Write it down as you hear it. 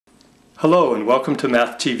Hello and welcome to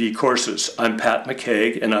MathTV Courses. I'm Pat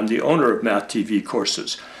McCaig and I'm the owner of MathTV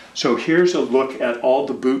Courses. So here's a look at all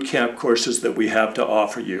the boot camp courses that we have to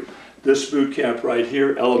offer you. This boot camp right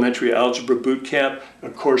here, Elementary Algebra Boot Camp,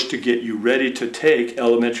 a course to get you ready to take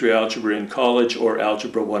elementary algebra in college or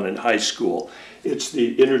Algebra 1 in high school. It's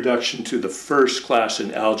the introduction to the first class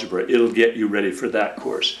in algebra. It'll get you ready for that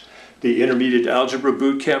course. The Intermediate Algebra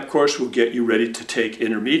Boot Camp course will get you ready to take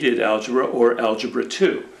Intermediate Algebra or Algebra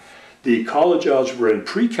 2. The College Algebra and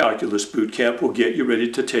Pre-Calculus Boot Camp will get you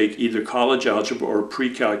ready to take either College Algebra or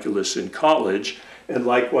Pre-Calculus in college, and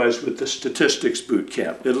likewise with the Statistics Boot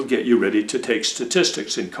Camp. It'll get you ready to take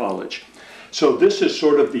Statistics in college. So this is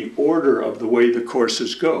sort of the order of the way the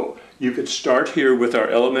courses go. You could start here with our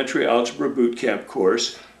Elementary Algebra Boot Camp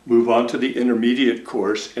course, move on to the Intermediate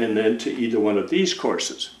course, and then to either one of these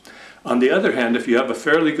courses. On the other hand, if you have a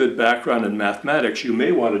fairly good background in mathematics, you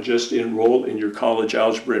may want to just enroll in your College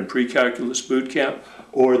Algebra and Pre-Calculus Boot Camp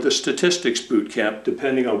or the Statistics Boot Camp,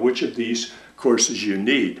 depending on which of these courses you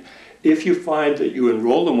need. If you find that you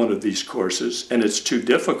enroll in one of these courses and it's too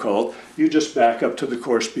difficult, you just back up to the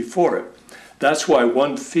course before it. That's why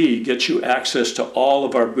one fee gets you access to all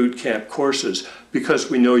of our boot camp courses, because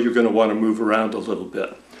we know you're going to want to move around a little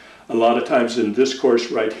bit. A lot of times in this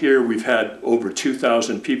course right here, we've had over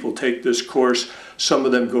 2,000 people take this course. Some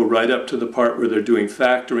of them go right up to the part where they're doing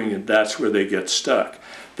factoring, and that's where they get stuck.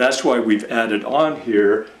 That's why we've added on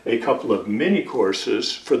here a couple of mini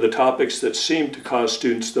courses for the topics that seem to cause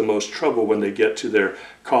students the most trouble when they get to their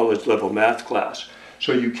college level math class.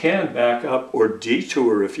 So you can back up or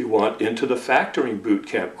detour, if you want, into the factoring boot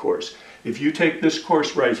camp course. If you take this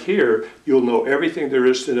course right here, you'll know everything there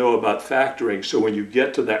is to know about factoring, so when you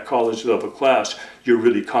get to that college level class, you're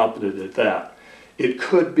really competent at that. It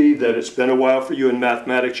could be that it's been a while for you in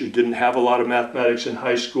mathematics, you didn't have a lot of mathematics in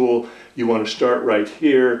high school, you want to start right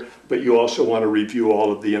here, but you also want to review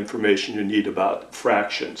all of the information you need about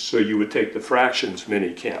fractions, so you would take the fractions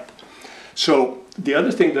mini camp. So the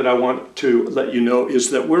other thing that I want to let you know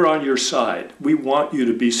is that we're on your side. We want you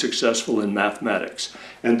to be successful in mathematics.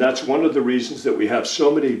 And that's one of the reasons that we have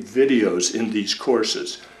so many videos in these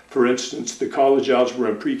courses. For instance, the College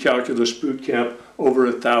Algebra and Pre-Calculus Boot Camp, over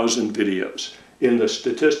 1,000 videos. In the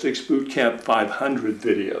Statistics Boot Camp, 500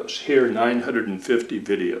 videos. Here, 950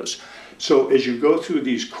 videos. So as you go through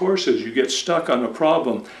these courses, you get stuck on a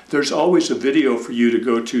problem, there's always a video for you to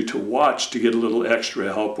go to watch to get a little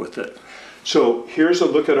extra help with it. So here's a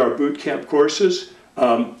look at our boot camp courses.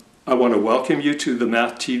 I want to welcome you to the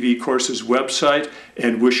MathTV Courses website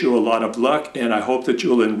and wish you a lot of luck, and I hope that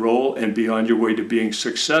you'll enroll and be on your way to being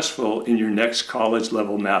successful in your next college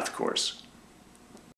level math course.